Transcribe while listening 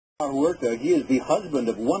Huerta, he is the husband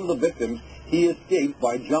of one of the victims. He escaped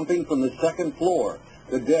by jumping from the second floor.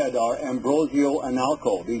 The dead are Ambrosio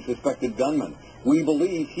Analco, the suspected gunman. We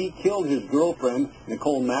believe he killed his girlfriend,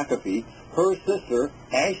 Nicole McAfee, her sister,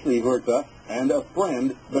 Ashley Huerta, and a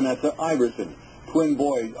friend, Vanessa Iverson. Twin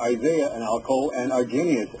boys, Isaiah Analco and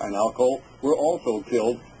Argenius Analco, were also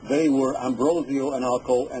killed. They were Ambrosio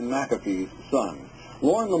Analco and McAfee's sons.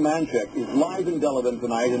 Lauren Lemanchek is live in Delavan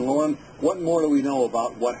tonight. And Lauren, what more do we know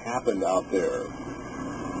about what happened out there?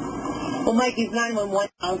 Well, Mike, these 911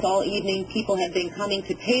 calls all evening. People have been coming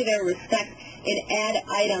to pay their respects and add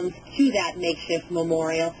items to that makeshift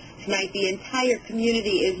memorial. Tonight, the entire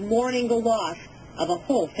community is mourning the loss of a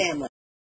whole family.